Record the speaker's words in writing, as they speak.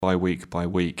by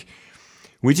week,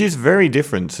 which is very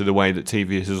different to the way that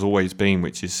TV has always been,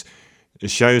 which is the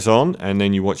show's on and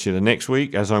then you watch it the next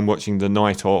week, as I'm watching the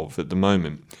night of at the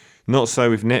moment. Not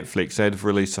so with Netflix. They've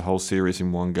released a whole series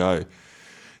in one go.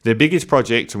 Their biggest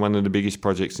project, and one of the biggest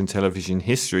projects in television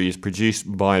history, is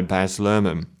produced by Baz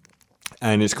Luhrmann,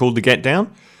 and it's called The Get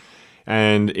Down,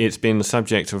 and it's been the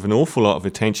subject of an awful lot of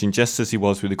attention, just as he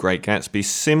was with The Great Gatsby.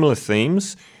 Similar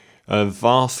themes, a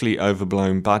vastly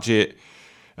overblown budget,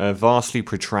 a vastly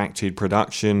protracted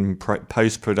production,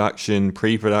 post-production,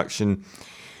 pre-production,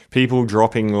 people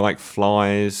dropping like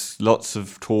flies, lots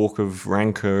of talk of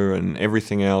rancor and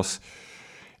everything else.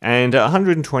 And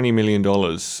 $120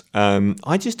 million,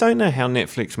 I just don't know how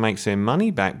Netflix makes their money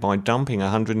back by dumping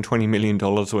 $120 million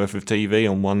worth of TV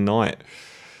on one night.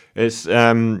 It's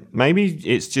maybe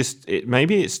it's just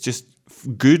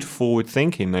good forward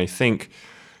thinking. They think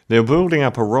they're building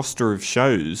up a roster of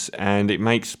shows, and it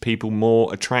makes people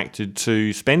more attracted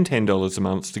to spend $10 a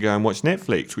month to go and watch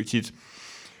Netflix, which is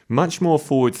much more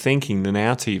forward thinking than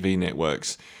our TV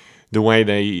networks. The way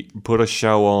they put a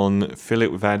show on, fill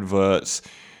it with adverts,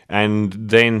 and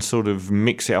then sort of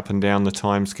mix it up and down the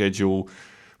time schedule,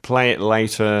 play it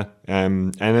later.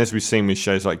 And as we've seen with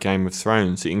shows like Game of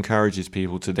Thrones, it encourages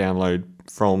people to download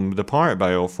from the Pirate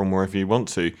Bay or from wherever you want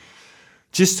to,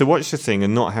 just to watch the thing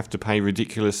and not have to pay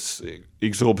ridiculous,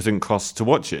 exorbitant costs to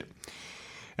watch it.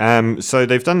 So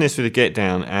they've done this with a Get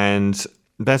Down, and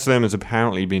Baz Luhrmann's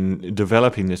apparently been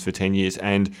developing this for 10 years,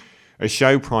 and a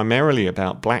show primarily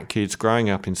about black kids growing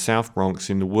up in South Bronx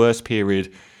in the worst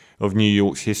period of New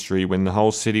York's history, when the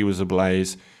whole city was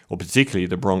ablaze, or particularly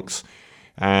the Bronx,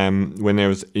 when there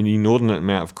was an inordinate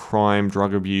amount of crime,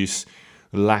 drug abuse,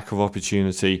 lack of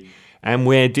opportunity, and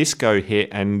where disco hit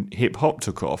and hip-hop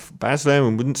took off. Baz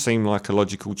Luhrmann wouldn't seem like a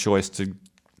logical choice to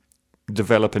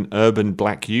develop an urban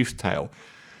black youth tale.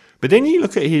 But then you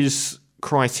look at his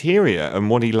criteria and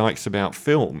what he likes about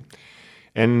film,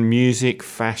 and music,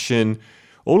 fashion,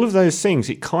 all of those things,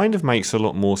 it kind of makes a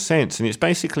lot more sense. And it's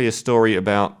basically a story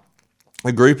about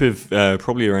a group of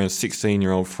probably around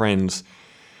 16-year-old friends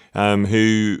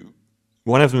who,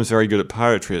 one of them is very good at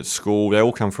poetry at school. They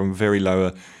all come from very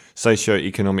lower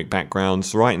socio-economic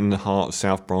backgrounds, right in the heart of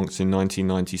South Bronx in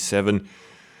 1997.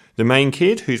 The main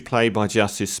kid, who's played by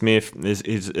Justice Smith,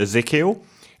 is Ezekiel,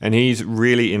 and he's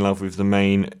really in love with the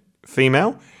main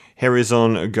female,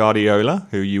 Horizon Guardiola,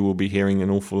 who you will be hearing an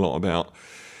awful lot about,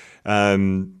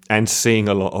 and seeing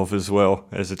a lot of as well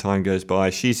as the time goes by.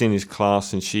 She's in his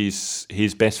class and she's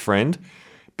his best friend,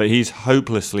 but he's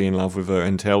hopelessly in love with her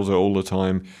and tells her all the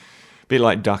time, a bit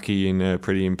like Ducky in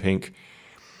Pretty in Pink.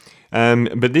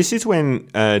 But this is when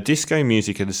disco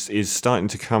music is starting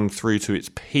to come through to its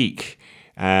peak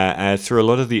through a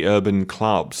lot of the urban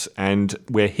clubs, and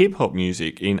where hip-hop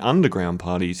music in underground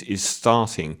parties is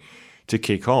starting to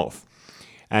kick off.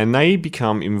 And they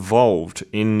become involved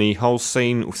in the whole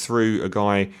scene through a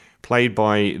guy played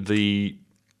by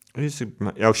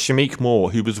Shameik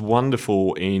Moore, who was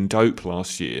wonderful in Dope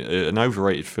last year, an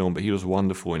overrated film, but he was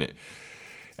wonderful in it.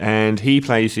 And he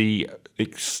plays the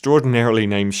extraordinarily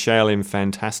named Shaolin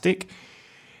Fantastic,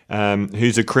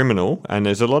 who's a criminal, and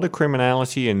there's a lot of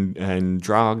criminality and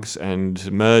drugs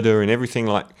and murder and everything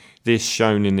like this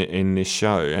shown in this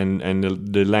show, and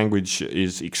the language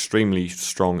is extremely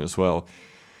strong as well.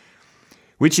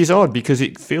 Which is odd because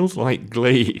it feels like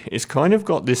Glee. It's kind of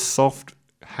got this soft,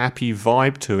 happy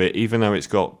vibe to it, even though it's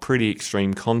got pretty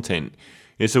extreme content.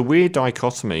 It's a weird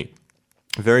dichotomy,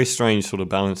 a very strange sort of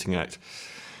balancing act.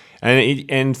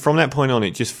 And from that point on,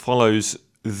 it just follows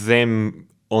them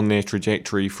on their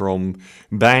trajectory from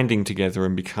banding together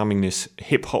and becoming this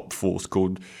hip-hop force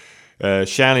called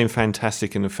Shaolin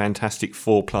Fantastic and the Fantastic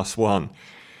 4+1.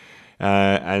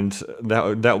 And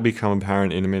that will become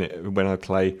apparent in a minute when I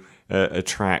play a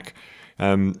track.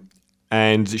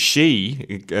 And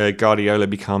she, Guardiola,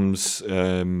 becomes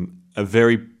a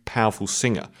very powerful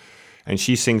singer. And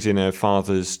she sings in her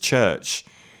father's church.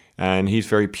 And he's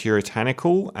very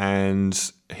puritanical,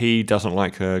 and he doesn't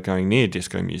like her going near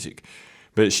disco music.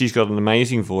 But she's got an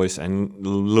amazing voice and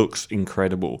looks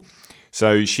incredible.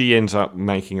 So she ends up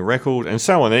making a record, and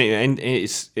so on. And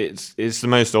it's the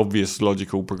most obvious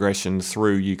logical progression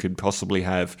through you could possibly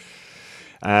have.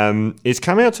 It's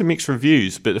come out to mixed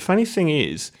reviews, but the funny thing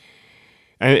is,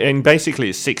 and basically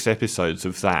it's 6 episodes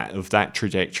of that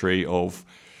trajectory of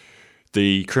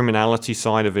the criminality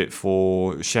side of it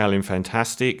for Shaolin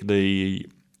Fantastic, the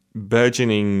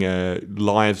burgeoning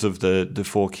lives of the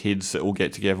 4 kids that all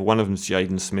get together. One of them's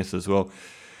Jaden Smith as well,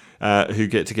 who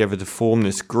get together to form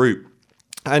this group.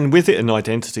 And with it, an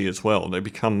identity as well. They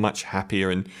become much happier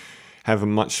and have a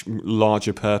much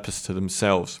larger purpose to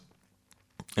themselves.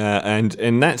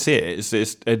 And that's it.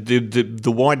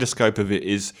 The wider scope of it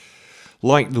is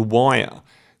like The Wire,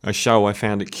 a show I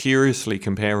found it curiously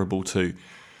comparable to.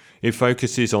 It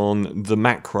focuses on the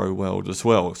macro world as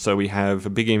well. So we have a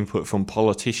big input from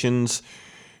politicians,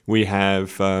 we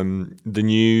have the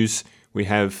news, we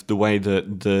have the way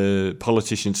that the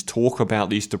politicians talk about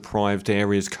these deprived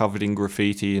areas covered in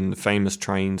graffiti and the famous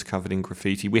trains covered in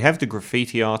graffiti. We have the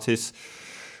graffiti artists.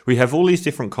 We have all these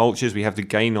different cultures. We have the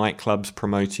gay nightclubs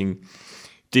promoting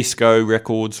disco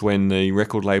records when the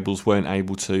record labels weren't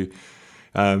able to.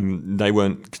 They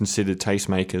weren't considered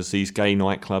tastemakers. These gay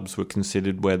nightclubs were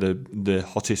considered where the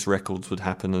hottest records would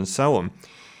happen and so on.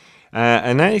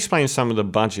 And that explains some of the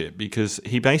budget, because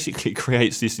he basically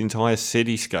creates this entire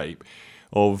cityscape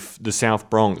of the South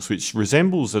Bronx, which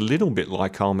resembles a little bit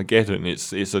like Armageddon.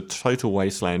 It's a total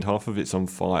wasteland. Half of it's on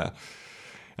fire.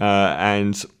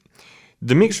 And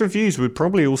the mixed reviews would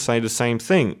probably all say the same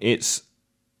thing. It's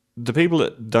the people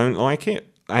that don't like it,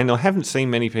 and I haven't seen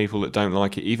many people that don't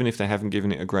like it, even if they haven't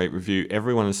given it a great review.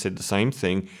 Everyone has said the same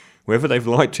thing. Whether they've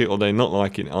liked it or they're not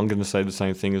liking it, I'm going to say the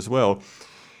same thing as well.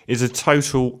 Is a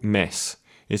total mess.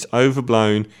 It's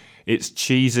overblown. It's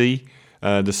cheesy.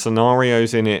 The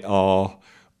scenarios in it are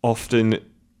often,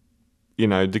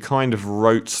 the kind of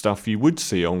rote stuff you would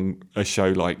see on a show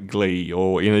like Glee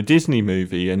or in a Disney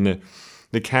movie, and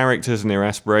the characters and their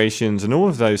aspirations and all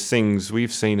of those things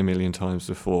we've seen a million times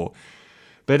before.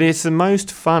 But it's the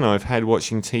most fun I've had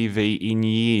watching TV in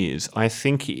years. I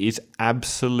think it is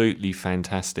absolutely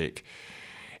fantastic.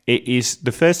 It is,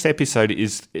 the first episode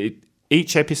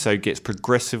each episode gets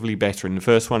progressively better, and the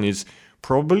first one is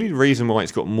probably the reason why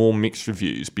it's got more mixed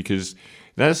reviews, because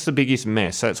that's the biggest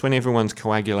mess. That's when everyone's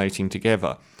coagulating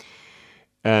together.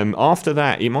 After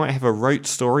that, it might have a rote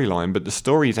storyline, but the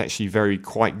story is actually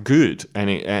quite good, and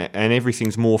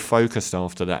everything's more focused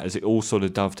after that as it all sort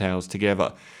of dovetails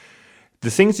together. The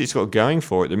things it's got going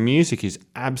for it, the music is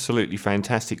absolutely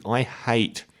fantastic. I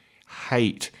hate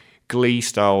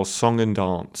Glee-style song and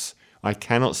dance. I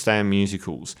cannot stand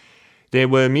musicals. There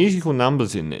were musical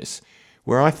numbers in this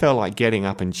where I felt like getting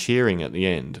up and cheering at the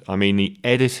end. I mean, the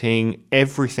editing,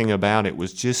 everything about it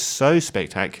was just so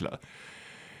spectacular.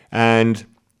 And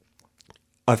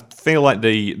I feel like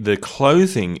the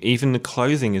clothing, even the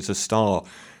clothing is a star.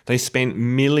 They spent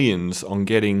millions on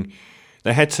getting...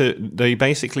 They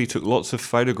basically took lots of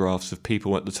photographs of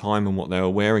people at the time and what they were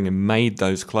wearing and made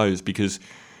those clothes, because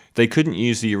they couldn't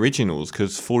use the originals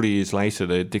because 40 years later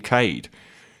they're decayed.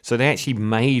 So they actually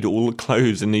made all the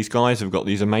clothes, and these guys have got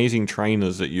these amazing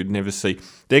trainers that you'd never see.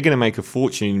 They're going to make a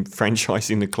fortune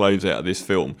franchising the clothes out of this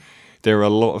film. There are a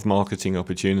lot of marketing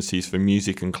opportunities for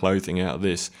music and clothing out of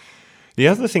this. The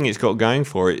other thing it's got going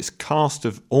for it, its cast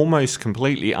of almost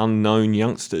completely unknown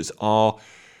youngsters are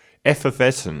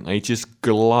effervescent. They just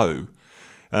glow.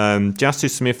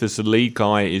 Justice Smith as the lead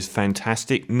guy is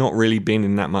fantastic. Not really been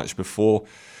in that much before.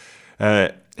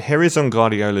 Harrison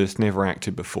Guardiola's never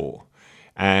acted before.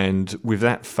 And with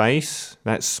that face,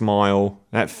 that smile,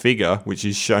 that figure, which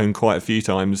is shown quite a few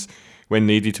times when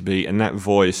needed to be, and that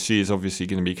voice, she is obviously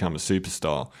going to become a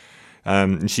superstar.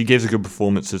 And she gives a good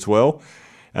performance as well.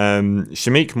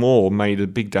 Shameik Moore made a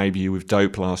big debut with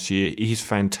Dope last year. He's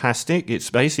fantastic. It's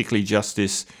basically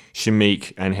Justice,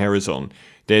 Shameik, and Harrison.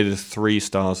 They're the three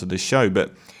stars of the show,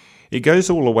 but it goes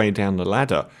all the way down the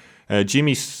ladder.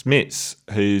 Jimmy Smits,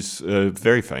 who's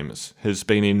very famous, has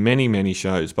been in many, many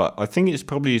shows, but I think it's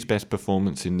probably his best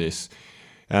performance in this.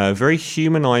 Very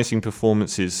humanising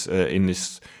performances in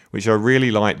this, which I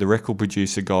really like. The record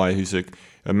producer guy, who's a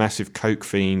massive coke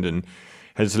fiend and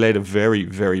has led a very,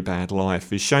 very bad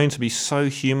life, is shown to be so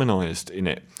humanised in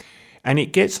it. And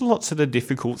it gets lots of the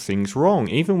difficult things wrong.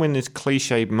 Even when there's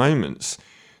cliched moments,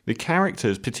 the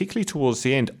characters, particularly towards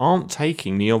the end, aren't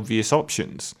taking the obvious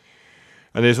options.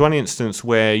 And there's one instance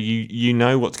where you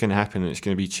know what's going to happen and it's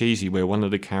going to be cheesy, where one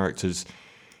of the characters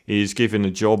is given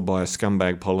a job by a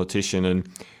scumbag politician and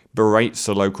berates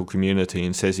the local community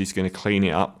and says he's going to clean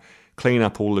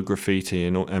up all the graffiti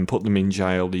and put them in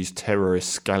jail, these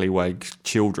terrorist scallywag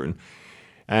children.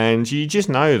 And you just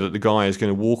know that the guy is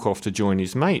going to walk off to join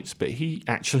his mates, but he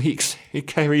actually he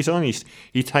carries on.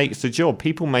 He takes the job.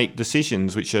 People make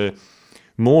decisions which are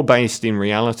more based in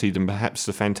reality than perhaps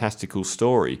the fantastical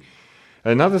story.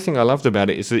 Another thing I loved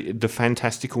about it is the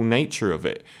fantastical nature of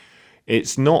it.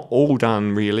 It's not all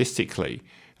done realistically.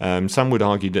 Some would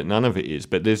argue that none of it is,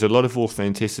 but there's a lot of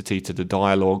authenticity to the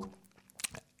dialogue,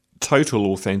 total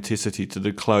authenticity to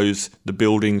the clothes, the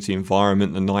buildings, the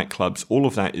environment, the nightclubs. All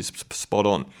of that is spot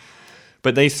on.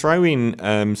 But they throw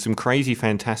in some crazy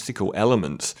fantastical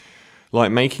elements,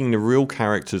 like making the real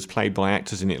characters played by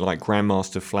actors in it, like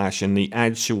Grandmaster Flash, and the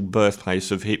actual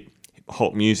birthplace of hip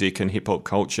hop music and hip hop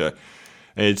culture.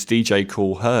 It's DJ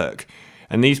Kool Herc.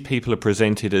 And these people are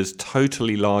presented as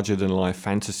totally larger than life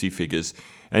fantasy figures.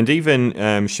 And even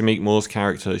Shamik Moore's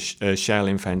character,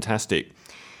 Shaolin Fantastic,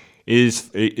 is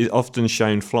often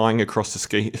shown flying across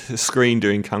the screen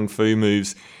doing kung fu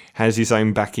moves, has his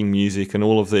own backing music and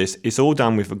all of this. It's all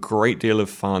done with a great deal of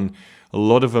fun, a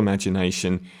lot of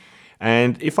imagination.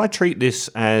 And if I treat this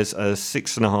as a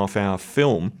 6.5 hour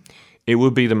film, it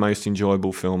would be the most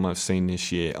enjoyable film I've seen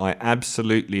this year. I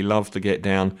absolutely love The Get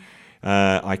Down.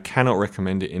 I cannot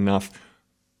recommend it enough.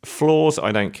 Flaws,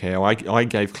 I don't care. I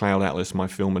gave Cloud Atlas my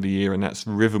film of the year, and that's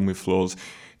riven with flaws.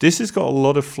 This has got a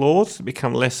lot of flaws that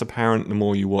become less apparent the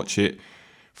more you watch it.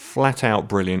 Flat out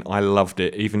brilliant. I loved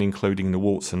it, even including the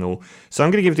warts and all. So I'm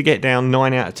going to give The Get Down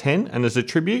 9 out of 10. And as a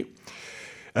tribute,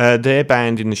 their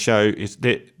band in the show is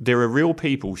there are real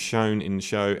people shown in the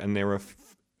show, and there are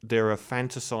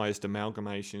fantasized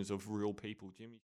amalgamations of real people. Jimmy.